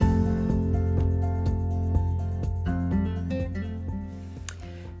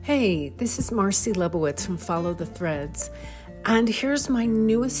Hey, this is Marcy Lebowitz from Follow the Threads, and here's my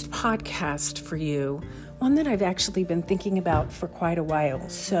newest podcast for you, one that I've actually been thinking about for quite a while,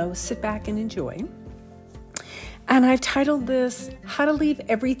 so sit back and enjoy. And I've titled this, How to Leave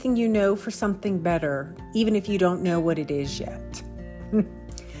Everything You Know for Something Better, Even If You Don't Know What It Is Yet.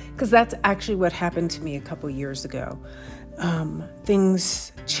 Because that's actually what happened to me a couple years ago.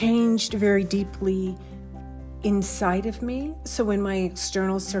 Things changed very deeply inside of me. So when my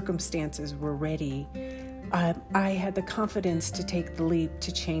external circumstances were ready, I had the confidence to take the leap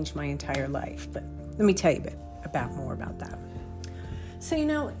to change my entire life. But let me tell you a bit more about that.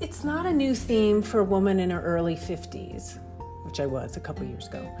 So, it's not a new theme for a woman in her early 50s, which I was a couple years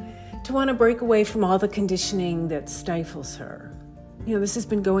ago, to want to break away from all the conditioning that stifles her. This has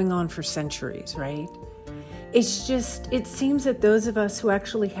been going on for centuries, right? It seems that those of us who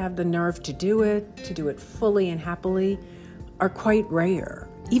actually have the nerve to do it fully and happily, are quite rare,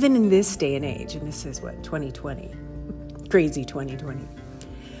 even in this day and age. And this is 2020, crazy 2020.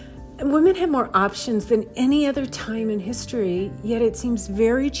 And women have more options than any other time in history, yet it seems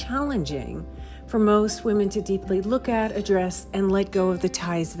very challenging for most women to deeply look at, address, and let go of the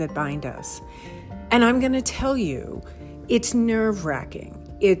ties that bind us. And I'm going to tell you, it's nerve-wracking.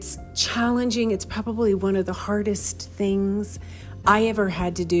 It's challenging. It's probably one of the hardest things I ever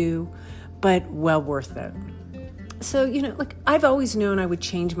had to do, but well worth it. So, I've always known I would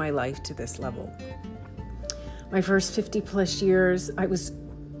change my life to this level. My first 50 plus years, I was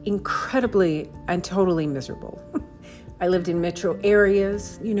incredibly and totally miserable. I lived in metro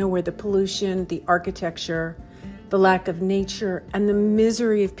areas, where the pollution, the architecture, the lack of nature, and the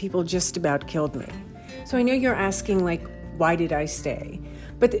misery of people just about killed me. So I know you're asking, why did I stay?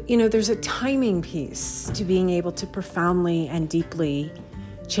 But, there's a timing piece to being able to profoundly and deeply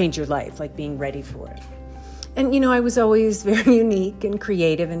change your life, like being ready for it. And, I was always very unique and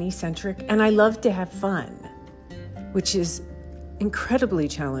creative and eccentric, and I loved to have fun, which is incredibly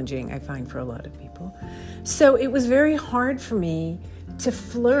challenging, I find, for a lot of people. So it was very hard for me to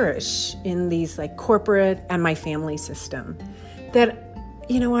flourish in these corporate and my family system that,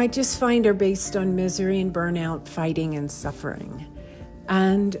 I just find are based on misery and burnout, fighting and suffering.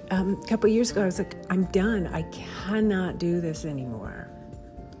 And a couple of years ago, I was like, I'm done. I cannot do this anymore.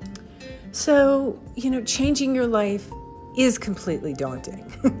 So, changing your life is completely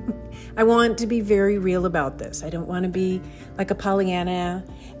daunting. I want to be very real about this. I don't want to be like a Pollyanna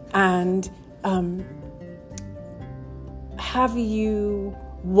and have you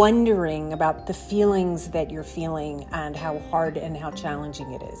wondering about the feelings that you're feeling and how hard and how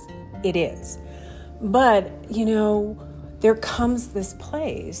challenging it is. It is. But, there comes this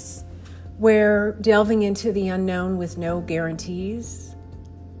place where delving into the unknown with no guarantees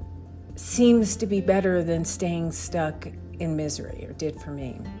seems to be better than staying stuck in misery, or did for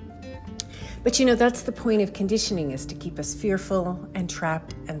me. But that's the point of conditioning, is to keep us fearful and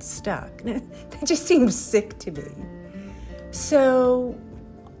trapped and stuck. That just seems sick to me. So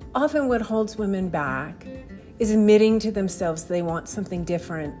often what holds women back is admitting to themselves they want something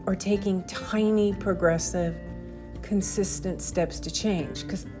different, or taking tiny, progressive, consistent steps to change.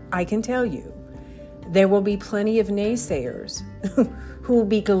 Because I can tell you, there will be plenty of naysayers who will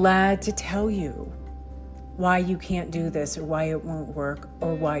be glad to tell you why you can't do this, or why it won't work,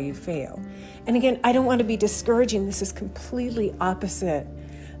 or why you fail. And again, I don't want to be discouraging. This is completely opposite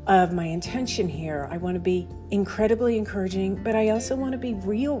of my intention here. I want to be incredibly encouraging, but I also want to be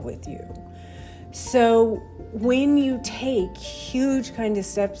real with you. So when you take huge kind of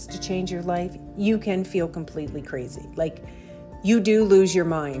steps to change your life, you can feel completely crazy. You do lose your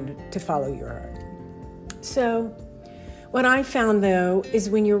mind to follow your heart. So what I found, though, is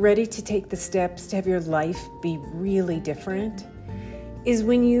when you're ready to take the steps to have your life be really different, is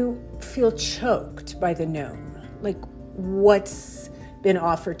when you feel choked by the known, what's been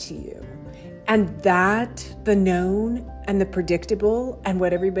offered to you. And that, the known and the predictable and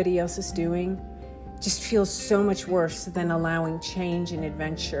what everybody else is doing, just feels so much worse than allowing change and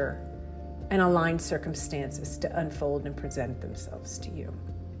adventure and aligned circumstances to unfold and present themselves to you.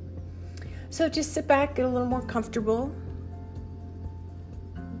 So just sit back, get a little more comfortable,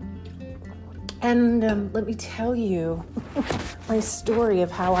 and let me tell you my story of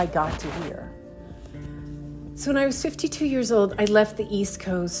how I got to here. So when I was 52 years old, I left the East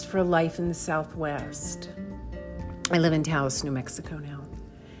Coast for a life in the Southwest. I live in Taos, New Mexico now.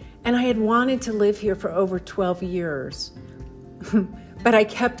 And I had wanted to live here for over 12 years, but I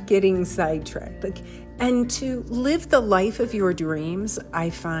kept getting sidetracked. And to live the life of your dreams,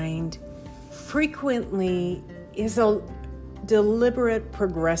 I find frequently is a deliberate,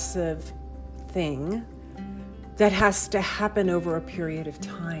 progressive thing that has to happen over a period of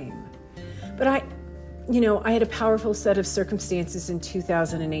time. But I had a powerful set of circumstances in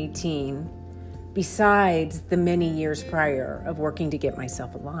 2018, besides the many years prior of working to get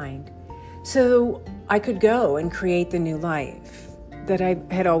myself aligned. So I could go and create the new life that I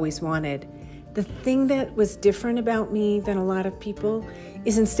had always wanted. The thing that was different about me than a lot of people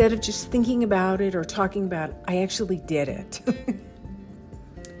is instead of just thinking about it or talking about it, I actually did it.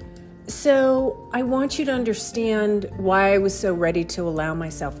 So I want you to understand why I was so ready to allow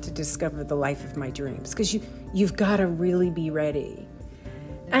myself to discover the life of my dreams, because you've got to really be ready.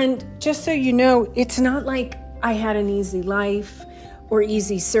 And just so you know, it's not like I had an easy life or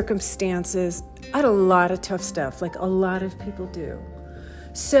easy circumstances. I had a lot of tough stuff, like a lot of people do.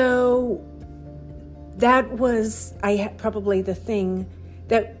 So that was probably the thing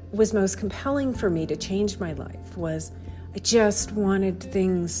that was most compelling for me to change my life. Was I just wanted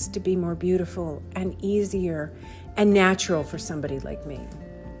things to be more beautiful and easier and natural for somebody like me.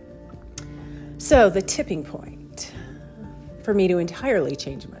 So the tipping point for me to entirely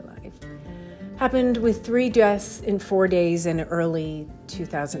change my life happened with 3 deaths in 4 days in early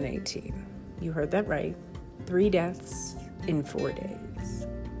 2018. You heard that right. 3 deaths in 4 days.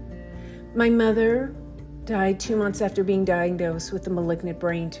 My mother died 2 months after being diagnosed with a malignant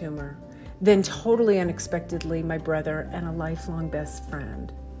brain tumor. Then totally unexpectedly, my brother and a lifelong best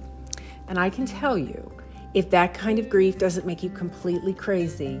friend. And I can tell you, if that kind of grief doesn't make you completely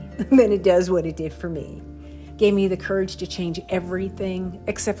crazy, then it does what it did for me. Gave me the courage to change everything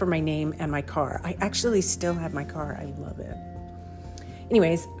except for my name and my car. I actually still have my car. I love it.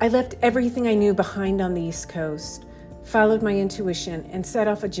 Anyways, I left everything I knew behind on the East Coast, followed my intuition, and set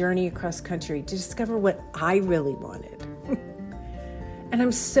off a journey across country to discover what I really wanted. And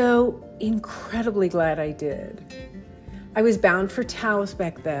I'm so incredibly glad I did. I was bound for Taos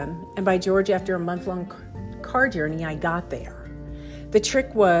back then, and by George, after a month-long car journey, I got there. The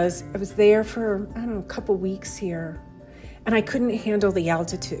trick was, I was there for, a couple weeks here, and I couldn't handle the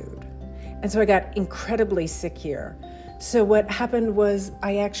altitude. And so I got incredibly sick here. So what happened was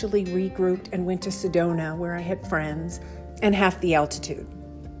I actually regrouped and went to Sedona, where I had friends, and half the altitude,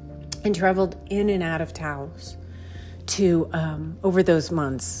 and traveled in and out of Taos to over those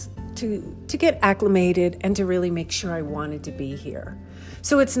months to get acclimated and to really make sure I wanted to be here.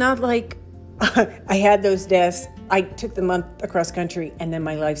 So it's not like I had those deaths, I took the month across country, and then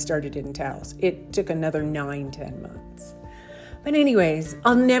my life started in Taos. It took another 9-10 months. But anyways,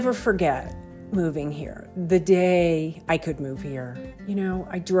 I'll never forget moving here, the day I could move here.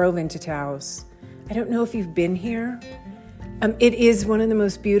 I drove into Taos. I don't know if you've been here. It is one of the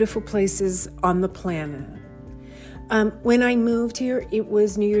most beautiful places on the planet. When I moved here, it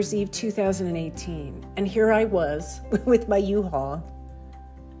was New Year's Eve 2018. And here I was with my U-Haul,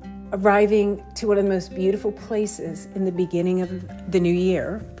 arriving to one of the most beautiful places in the beginning of the new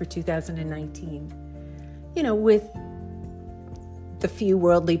year for 2019. With the few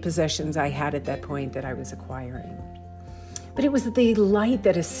worldly possessions I had at that point that I was acquiring. But it was the light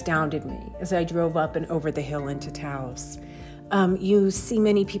that astounded me as I drove up and over the hill into Taos. You see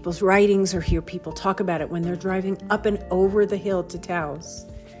many people's writings or hear people talk about it when they're driving up and over the hill to Taos.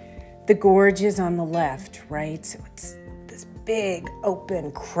 The gorge is on the left, right? So it's this big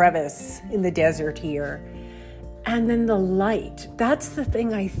open crevice in the desert here. And then the light, that's the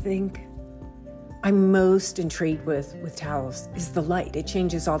thing I think I'm most intrigued with Taos, is the light. It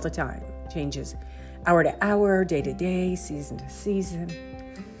changes all the time. It changes hour to hour, day to day, season to season.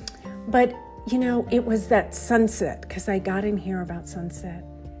 But it was that sunset, because I got in here about sunset.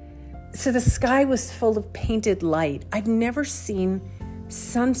 So the sky was full of painted light. I've never seen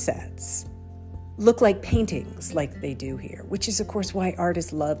sunsets look like paintings like they do here, which is, of course, why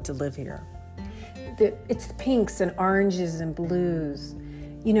artists love to live here. It's the pinks and oranges and blues,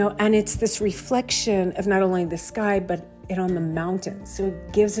 and it's this reflection of not only the sky, but it on the mountains. So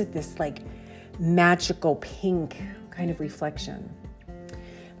it gives it this magical pink kind of reflection.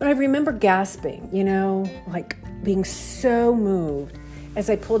 But I remember gasping, being so moved as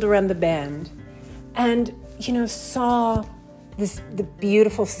I pulled around the bend and, saw the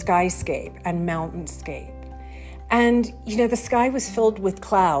beautiful skyscape and mountainscape. And, the sky was filled with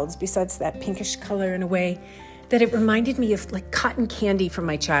clouds, besides that pinkish color in a way that it reminded me of cotton candy from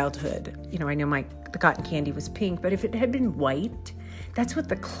my childhood. I know the cotton candy was pink, but if it had been white, that's what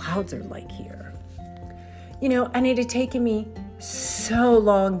the clouds are like here. And it had taken me so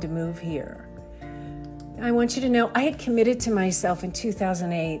long to move here. I want you to know I had committed to myself in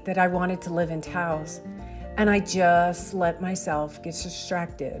 2008 that I wanted to live in Taos, and I just let myself get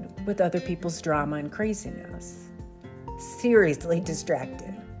distracted with other people's drama and craziness. Seriously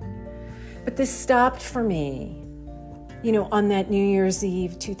distracted. But this stopped for me On that New Year's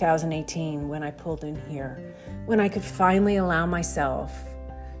Eve 2018, when I pulled in here, when I could finally allow myself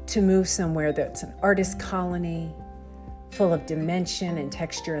to move somewhere that's an artist colony, full of dimension and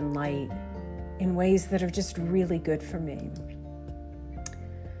texture and light in ways that are just really good for me.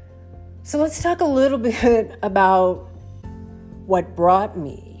 So let's talk a little bit about what brought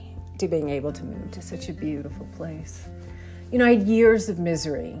me to being able to move to such a beautiful place. I had years of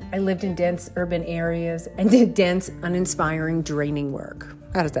misery. I lived in dense urban areas and did dense, uninspiring, draining work.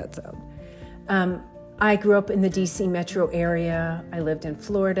 How does that sound? I grew up in the DC metro area. I lived in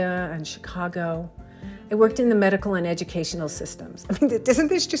Florida and Chicago. I worked in the medical and educational systems. Doesn't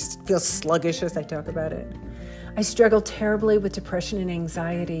this just feel sluggish as I talk about it? I struggled terribly with depression and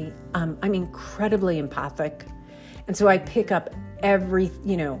anxiety. I'm incredibly empathic. And so I pick up every,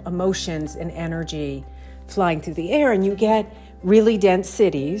 emotions and energy flying through the air, and you get really dense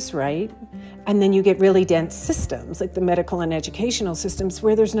cities, right? And then you get really dense systems, like the medical and educational systems,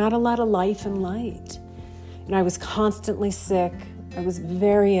 where there's not a lot of life and light. And I was constantly sick. I was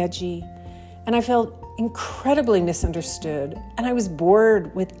very edgy, and I felt incredibly misunderstood, and I was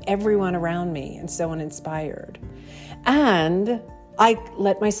bored with everyone around me and so uninspired. And I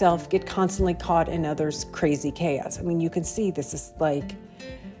let myself get constantly caught in others' crazy chaos. You can see this is like,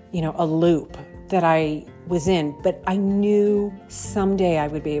 a loop that I was in, but I knew someday I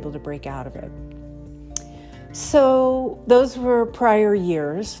would be able to break out of it. So those were prior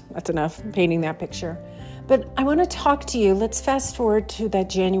years. That's enough painting that picture. But I want to talk to you. Let's fast forward to that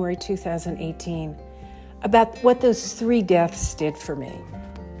January 2018 about what those 3 deaths did for me.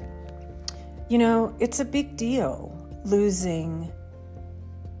 It's a big deal losing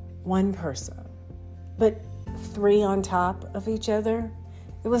one person, but 3 on top of each other,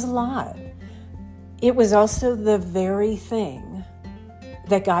 it was a lot. It was also the very thing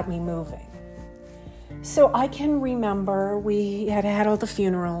that got me moving. So I can remember we had all the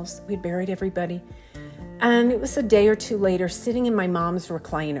funerals, we'd buried everybody, and it was a day or two later, sitting in my mom's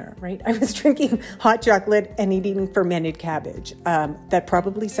recliner, right? I was drinking hot chocolate and eating fermented cabbage. That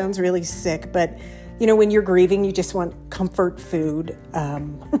probably sounds really sick, but when you're grieving, you just want comfort food.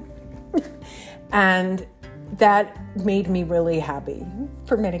 And that made me really happy.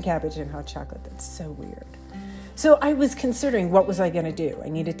 Fermented cabbage and hot chocolate, that's so weird. So I was considering, what was I going to do?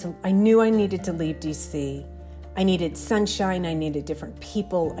 I knew I needed to leave DC. I needed sunshine. I needed different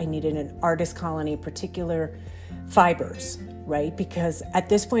people. I needed an artist colony, particular fibers, right? Because at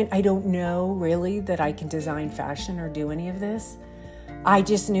this point, I don't know really that I can design fashion or do any of this. I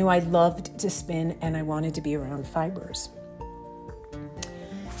just knew I loved to spin and I wanted to be around fibers.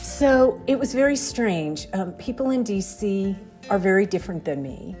 So it was very strange. People in DC are very different than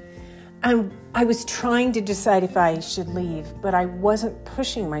me. I was trying to decide if I should leave, but I wasn't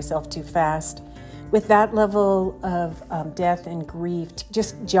pushing myself too fast. With that level of death and grief, to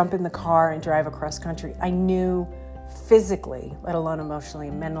just jump in the car and drive across country, I knew physically, let alone emotionally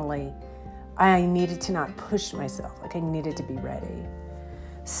and mentally, I needed to not push myself, like I needed to be ready.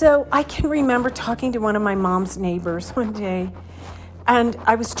 So I can remember talking to one of my mom's neighbors one day, and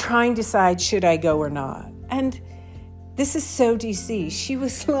I was trying to decide, should I go or not? And this is so DC. She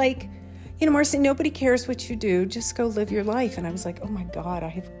was like, Marcy, nobody cares what you do. Just go live your life. And I was like, oh my God, I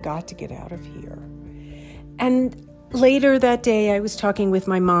have got to get out of here. And later that day, I was talking with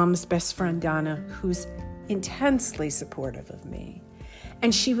my mom's best friend, Donna, who's intensely supportive of me.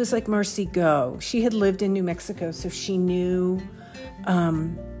 And she was like, Marcy, go. She had lived in New Mexico, so she knew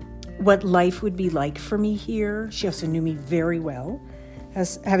what life would be like for me here. She also knew me very well,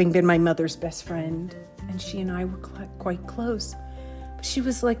 as having been my mother's best friend, and she and I were quite close. But she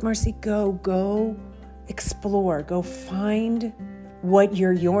was like, Marcy, go explore, go find what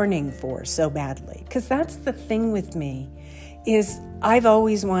you're yearning for so badly. Because that's the thing with me, is I've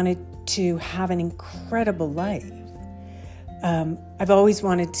always wanted to have an incredible life. I've always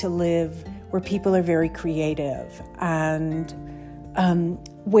wanted to live where people are very creative and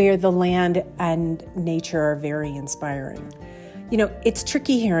where the land and nature are very inspiring. It's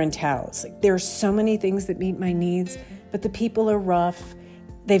tricky here in Taos. There are so many things that meet my needs, but the people are rough.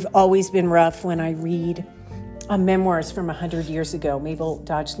 They've always been rough. When I read memoirs from 100 years ago, Mabel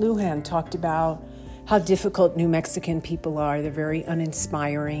Dodge Lujan talked about how difficult New Mexican people are. They're very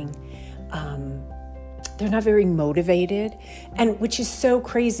uninspiring. They're not very motivated, and which is so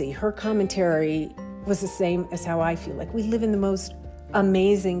crazy. Her commentary was the same as how I feel. Like, we live in the most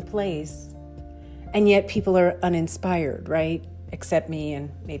amazing place, and yet people are uninspired, right? Except me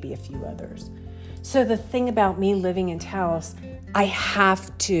and maybe a few others. So the thing about me living in Taos, I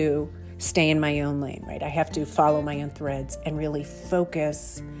have to stay in my own lane, right? I have to follow my own threads and really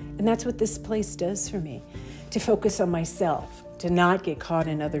focus. And that's what this place does for me. to focus on myself, to not get caught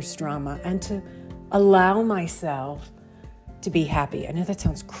in others' drama, and to allow myself to be happy. I know that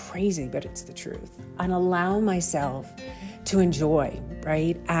sounds crazy, but it's the truth. And allow myself to enjoy,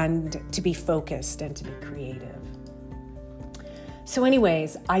 right? And to be focused and to be creative. So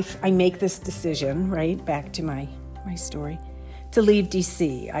anyways, I make this decision, right? Back to my story, to leave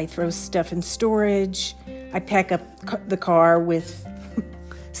DC. I throw stuff in storage. I pack up the car with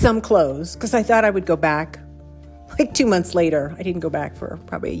some clothes because I thought I would go back like 2 months later. I didn't go back for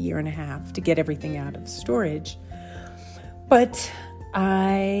probably a year and a half to get everything out of storage. But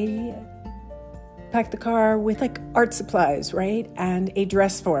I packed the car with like art supplies, right? And a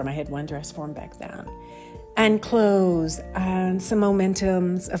dress form. I had one dress form back then. And clothes and some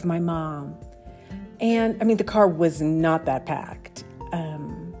mementos of my mom. And I mean, the car was not that packed.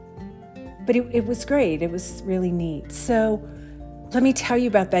 But it was great. It was really neat. So let me tell you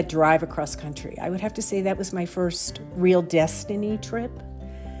about that drive across country. I would have to say that was my first real destiny trip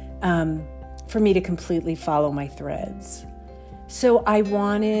for me to completely follow my threads. So I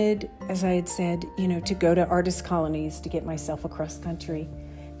wanted, as I had said, to go to artist colonies to get myself across country,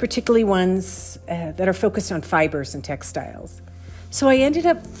 particularly ones that are focused on fibers and textiles. So I ended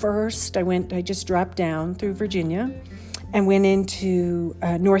up first, I just dropped down through Virginia and went into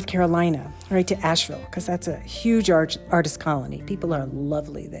North Carolina, right to Asheville, because that's a huge artist colony. People are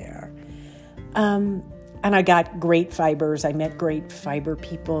lovely there. And I got great fibers. I met great fiber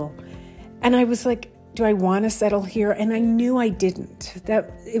people. And I was like, do I want to settle here? And I knew I didn't. That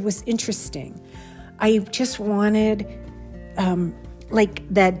it was interesting. I just wanted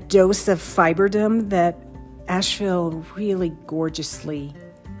like that dose of fiberdom that Asheville really gorgeously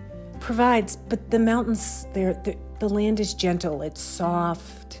provides. But the mountains there, the land is gentle. It's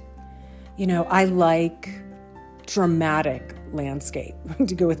soft. I like dramatic landscape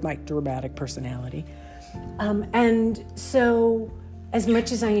to go with my dramatic personality. And so as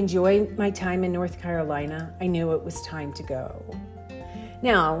much as I enjoyed my time in North Carolina, I knew it was time to go.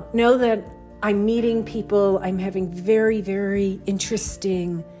 Now, know that I'm meeting people. I'm having very, very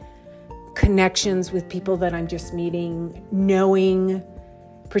interesting connections with people that I'm just meeting, knowing,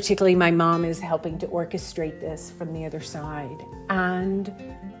 particularly my mom is helping to orchestrate this from the other side. And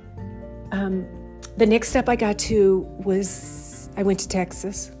the next step I got to was I went to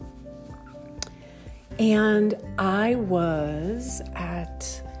Texas. And I was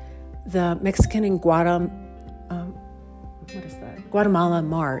at the Mexican and Guatemala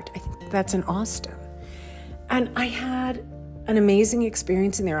Mart. I think that's in Austin. And I had an amazing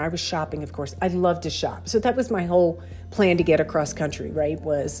experience in there. I was shopping, of course. I love to shop. So that was my whole plan to get across country, right?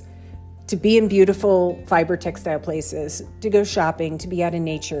 Was to be in beautiful fiber textile places, to go shopping, to be out in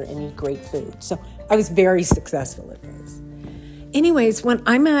nature and eat great food. So I was very successful at this. Anyways, when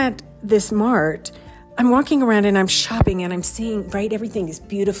I'm at this mart, I'm walking around and I'm shopping and I'm seeing, right, everything is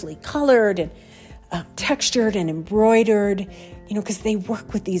beautifully colored and textured and embroidered, because they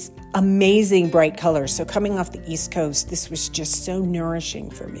work with these amazing bright colors. So coming off the East Coast, this was just so nourishing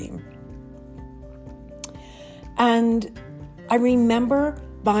for me. And I remember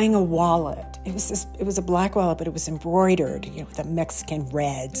buying a wallet. It was a black wallet, but it was embroidered, with the Mexican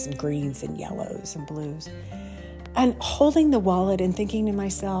reds and greens and yellows and blues. And holding the wallet and thinking to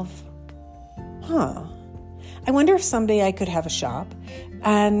myself, I wonder if someday I could have a shop,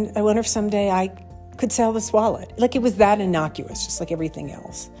 and I wonder if someday I could sell this wallet. Like, it was that innocuous, just like everything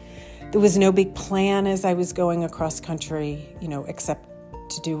else. There was no big plan as I was going across country, except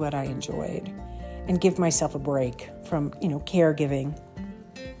to do what I enjoyed and give myself a break from, caregiving.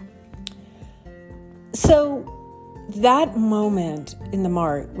 So that moment in the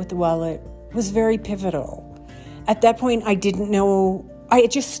mart with the wallet was very pivotal. At that point, I didn't know. I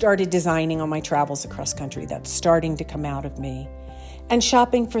had just started designing on my travels across country. That's starting to come out of me. And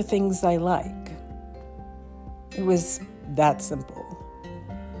shopping for things I like. It was that simple.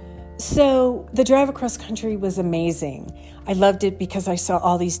 So the drive across country was amazing. I loved it because I saw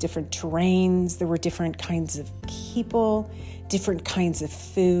all these different terrains. There were different kinds of people, different kinds of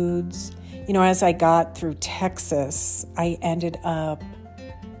foods. As I got through Texas, I ended up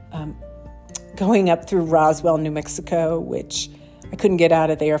going up through Roswell, New Mexico, which I couldn't get out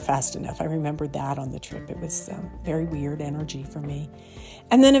of there fast enough. I remembered that on the trip. It was very weird energy for me.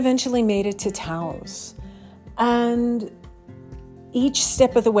 And then eventually made it to Taos. And each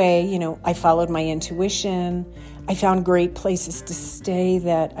step of the way, I followed my intuition. I found great places to stay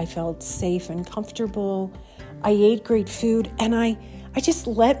that I felt safe and comfortable. I ate great food, and I just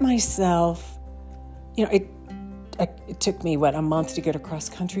let myself, it took me, a month to get across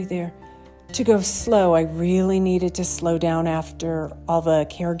country there. To go slow, I really needed to slow down after all the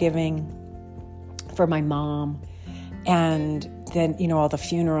caregiving for my mom, and then, all the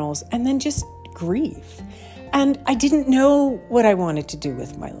funerals, and then just grief. And I didn't know what I wanted to do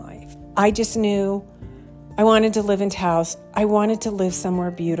with my life. I just knew I wanted to live in Taos. I wanted to live somewhere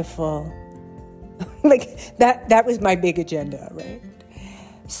beautiful. Like that was my big agenda, right?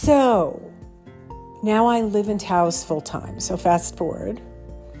 So now I live in Taos full time. So fast forward.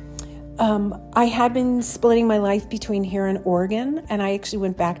 I had been splitting my life between here and Oregon, and I actually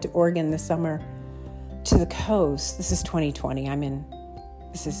went back to Oregon this summer to the coast. This is 2020.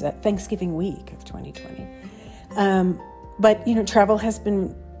 This is Thanksgiving week of 2020. But, travel has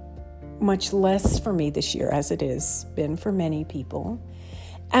been much less for me this year, as it has been for many people.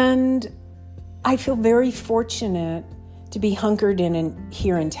 And I feel very fortunate to be hunkered in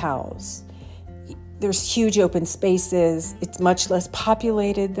here in Taos. There's huge open spaces. It's much less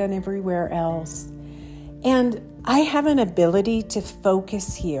populated than everywhere else. And I have an ability to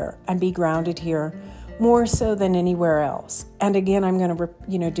focus here and be grounded here more so than anywhere else. And again, I'm going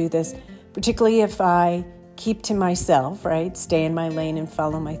to, do this, particularly if I keep to myself, right? Stay in my lane and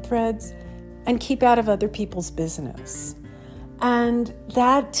follow my threads and keep out of other people's business. And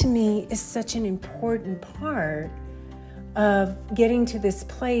that to me is such an important part of getting to this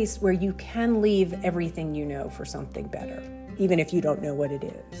place where you can leave everything you know for something better, even if you don't know what it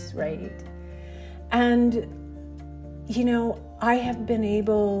is, right? And, I have been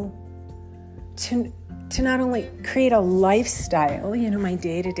able to not only create a lifestyle, my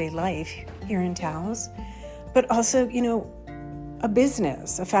day-to-day life here in Taos, but also, a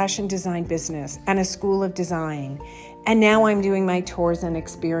business, a fashion design business, and a school of design. And now I'm doing my tours and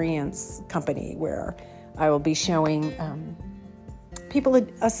experience company where I will be showing people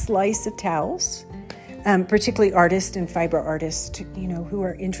a slice of Taos, particularly artists and fiber artists, who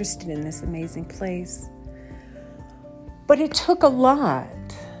are interested in this amazing place. But it took a lot.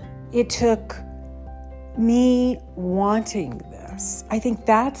 It took me wanting this. I think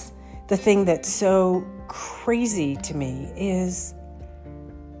that's the thing that's so crazy to me, is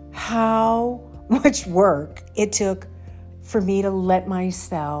how much work it took for me to let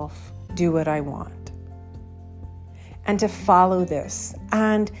myself do what I want and to follow this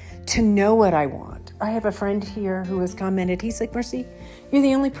and to know what I want. I have a friend here who has commented, he's like, Marcy, you're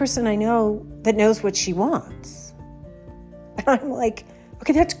the only person I know that knows what she wants. And I'm like,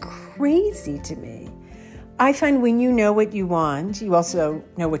 okay, that's crazy to me. I find when you know what you want, you also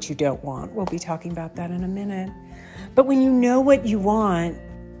know what you don't want. We'll be talking about that in a minute. But when you know what you want,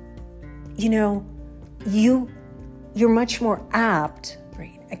 you're much more apt,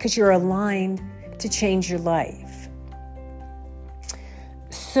 right? Because you're aligned to change your life.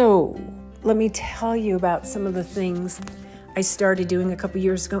 So let me tell you about some of the things I started doing a couple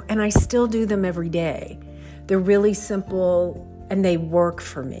years ago, and I still do them every day. They're really simple and they work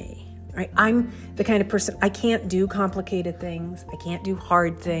for me. Right? I'm the kind of person, I can't do complicated things. I can't do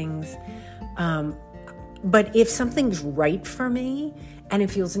hard things. But if something's right for me and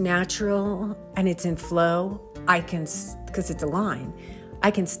it feels natural and it's in flow, I can, because it's aligned,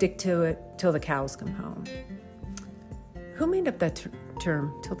 I can stick to it till the cows come home. Who made up that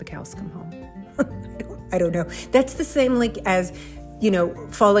term, till the cows come home? I don't know. That's the same like as,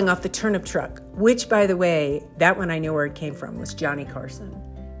 falling off the turnip truck, which, by the way, that one I know where it came from, was Johnny Carson.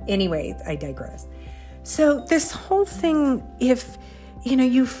 Anyway, I digress. So this whole thing, if,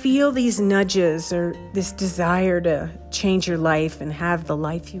 you feel these nudges or this desire to change your life and have the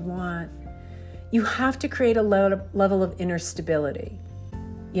life you want, you have to create a level of inner stability.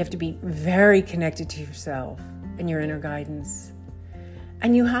 You have to be very connected to yourself and your inner guidance.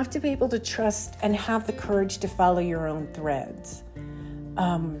 And you have to be able to trust and have the courage to follow your own threads.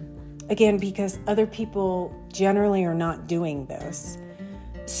 Again, because other people generally are not doing this.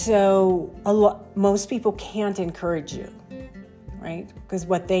 So most people can't encourage you, right? Because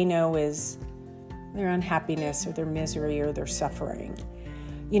what they know is their unhappiness or their misery or their suffering.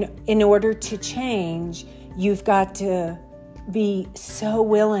 In order to change, you've got to be so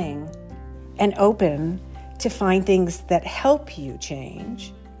willing and open to find things that help you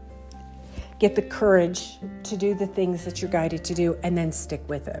change. Get the courage to do the things that you're guided to do and then stick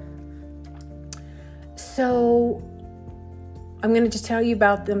with it. So I'm going to just tell you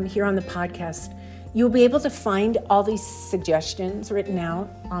about them here on the podcast. You'll be able to find all these suggestions written out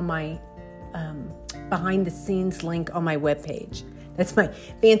on my behind the scenes link on my webpage. That's my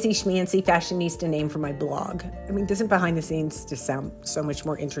fancy schmancy fashionista name for my blog. I mean, doesn't behind the scenes just sound so much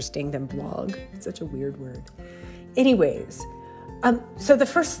more interesting than blog? It's such a weird word. Anyways, so the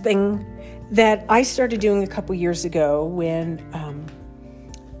first thing that I started doing a couple years ago when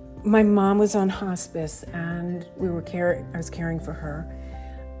my mom was on hospice and I was caring for her,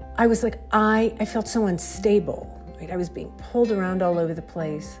 I was like, I felt so unstable, right? I was being pulled around all over the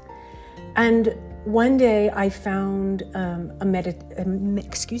place. And one day I found a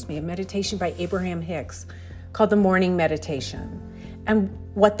meditation by Abraham Hicks called the Morning Meditation. And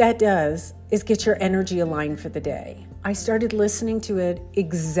what that does is get your energy aligned for the day. I started listening to it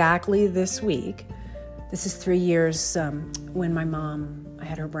exactly this week. This is 3 years when my mom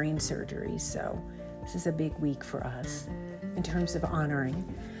had her brain surgery. So this is a big week for us in terms of honoring.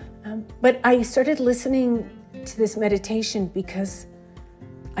 But I started listening to this meditation because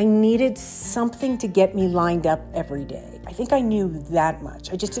I needed something to get me lined up every day. I think I knew that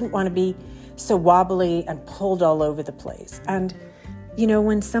much. I just didn't want to be so wobbly and pulled all over the place. And, you know,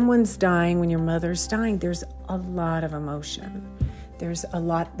 when someone's dying, when your mother's dying, there's a lot of emotion. There's a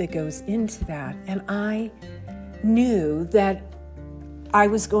lot that goes into that. And I knew that I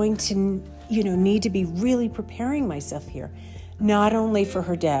was going to, need to be really preparing myself here, not only for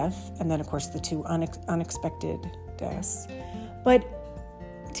her death, and then, of course, the two unexpected deaths, but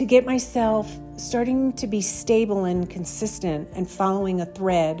to get myself starting to be stable and consistent and following a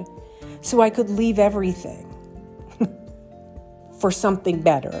thread so I could leave everything for something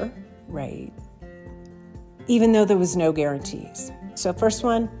better, right? Even though there was no guarantees. So first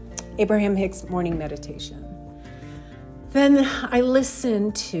one, Abraham Hicks Morning Meditation. Then I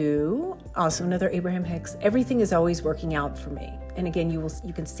listened to also another Abraham Hicks, Everything is Always Working Out for Me. And again,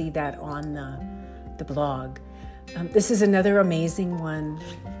 you can see that on the blog. This is another amazing one.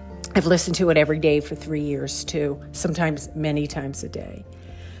 I've listened to it every day for 3 years too, sometimes many times a day.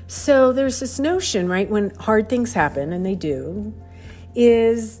 So there's this notion, right, when hard things happen, and they do,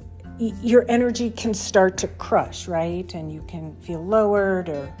 is your energy can start to crush, right? And you can feel lowered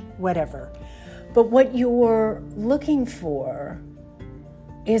or whatever. But what you're looking for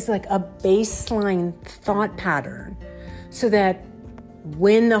is like a baseline thought pattern so that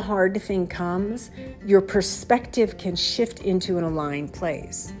when the hard thing comes, your perspective can shift into an aligned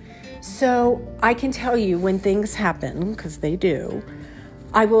place. So I can tell you when things happen, because they do,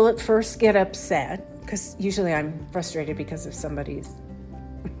 I will at first get upset, because usually I'm frustrated because if somebody's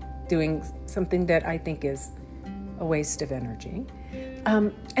doing something that I think is a waste of energy.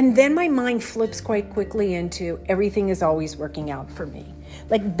 And then my mind flips quite quickly into everything is always working out for me.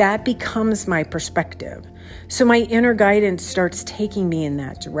 Like that becomes my perspective. So my inner guidance starts taking me in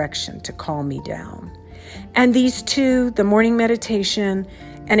that direction to calm me down. And these two, the morning meditation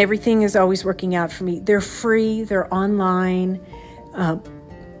and everything is always working out for me, they're free, they're online.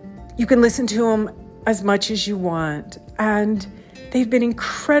 You can listen to them as much as you want. And they've been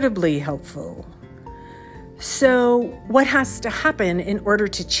incredibly helpful. So what has to happen in order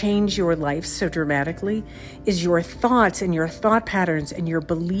to change your life so dramatically is your thoughts and your thought patterns and your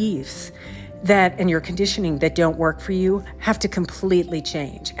beliefs and your conditioning that don't work for you have to completely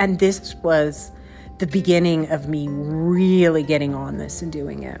change. And this was the beginning of me really getting on this and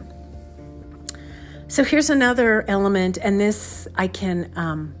doing it. So here's another element, and this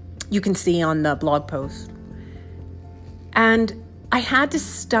you can see on the blog post. And I had to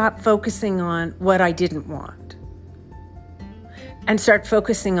stop focusing on what I didn't want and start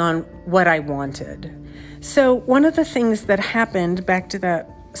focusing on what I wanted. So one of the things that happened, back to that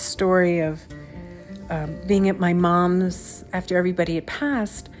story of being at my mom's after everybody had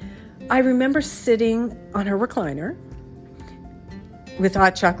passed, I remember sitting on her recliner with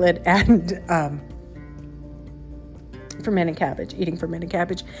hot chocolate and fermented cabbage, eating fermented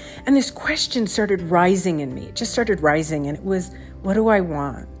cabbage. And this question started rising in me. It just started rising. And it was, what do I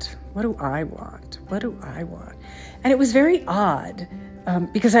want? What do I want? What do I want? And it was very odd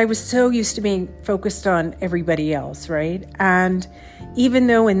because I was so used to being focused on everybody else, right? And even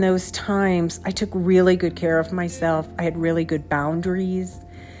though in those times I took really good care of myself, I had really good boundaries,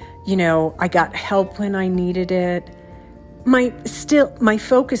 I got help when I needed it. My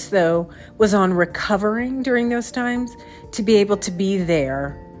focus, though, was on recovering during those times to be able to be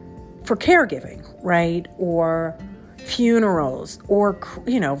there for caregiving, right? Or funerals or,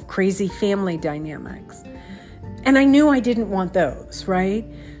 crazy family dynamics. And I knew I didn't want those, right?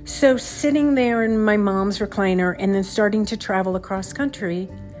 So sitting there in my mom's recliner and then starting to travel across country,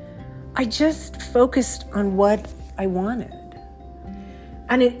 I just focused on what I wanted.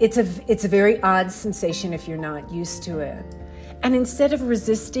 And it's a very odd sensation if you're not used to it. And instead of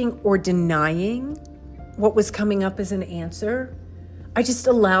resisting or denying what was coming up as an answer, I just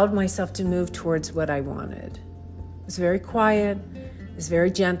allowed myself to move towards what I wanted. It was very quiet. It was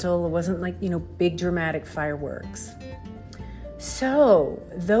very gentle. It wasn't like, big dramatic fireworks. So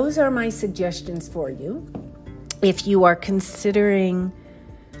those are my suggestions for you. If you are considering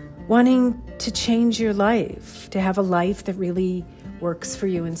wanting to change your life, to have a life that really works for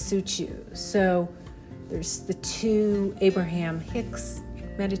you and suits you. So there's the 2 Abraham Hicks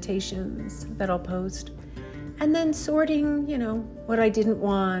meditations that I'll post. And then sorting, what I didn't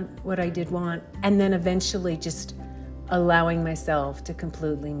want, what I did want, and then eventually just allowing myself to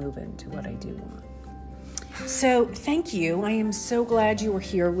completely move into what I do want. So thank you. I am so glad you were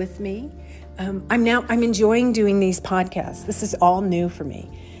here with me. I'm enjoying doing these podcasts. This is all new for me.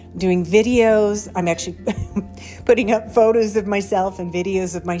 Doing videos. I'm actually putting up photos of myself and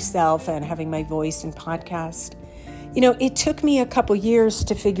videos of myself and having my voice in podcast. It took me a couple years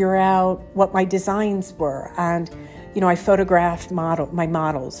to figure out what my designs were. And, I photographed my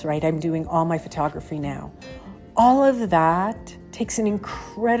models, right? I'm doing all my photography now. All of that takes an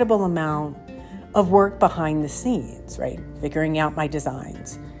incredible amount of work behind the scenes, right? Figuring out my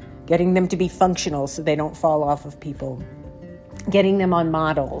designs, getting them to be functional so they don't fall off of people, getting them on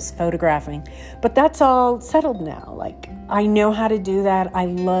models, photographing. But that's all settled now. Like, I know how to do that. I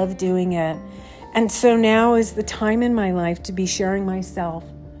love doing it. And so now is the time in my life to be sharing myself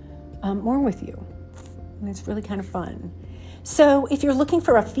more with you. And it's really kind of fun. So if you're looking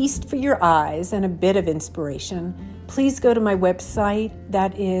for a feast for your eyes and a bit of inspiration, please go to my website.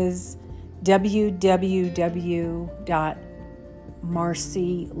 That is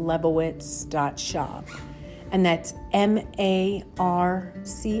www.marcilebowitz.shop. And that's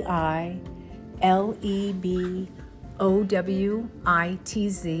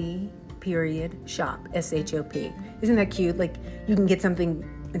Marcilebowitz.shop, S-H-O-P. Isn't that cute? Like, you can get something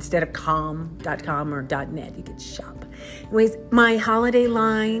instead of .com or .net, you could shop. Anyways, my holiday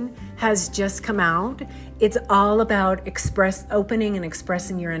line has just come out. It's all about opening and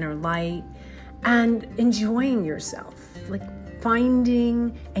expressing your inner light and enjoying yourself, like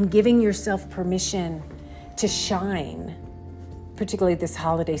finding and giving yourself permission to shine, particularly this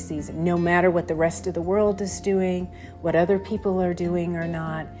holiday season, no matter what the rest of the world is doing, what other people are doing or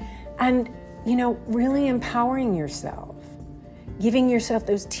not. And, really empowering yourself, giving yourself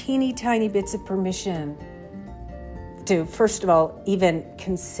those teeny tiny bits of permission to, first of all, even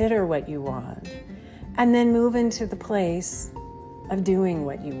consider what you want, and then move into the place of doing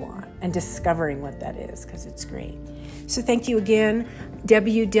what you want and discovering what that is, because it's great. So thank you again.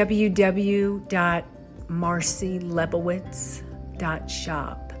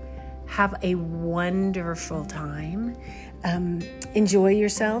 www.marcilebowitz.shop. Have a wonderful time. Enjoy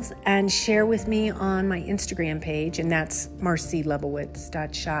yourselves and share with me on my Instagram page, and that's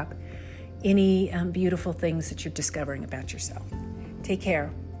marcilebowitz.shop, any beautiful things that you're discovering about yourself. Take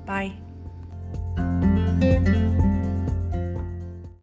care. Bye.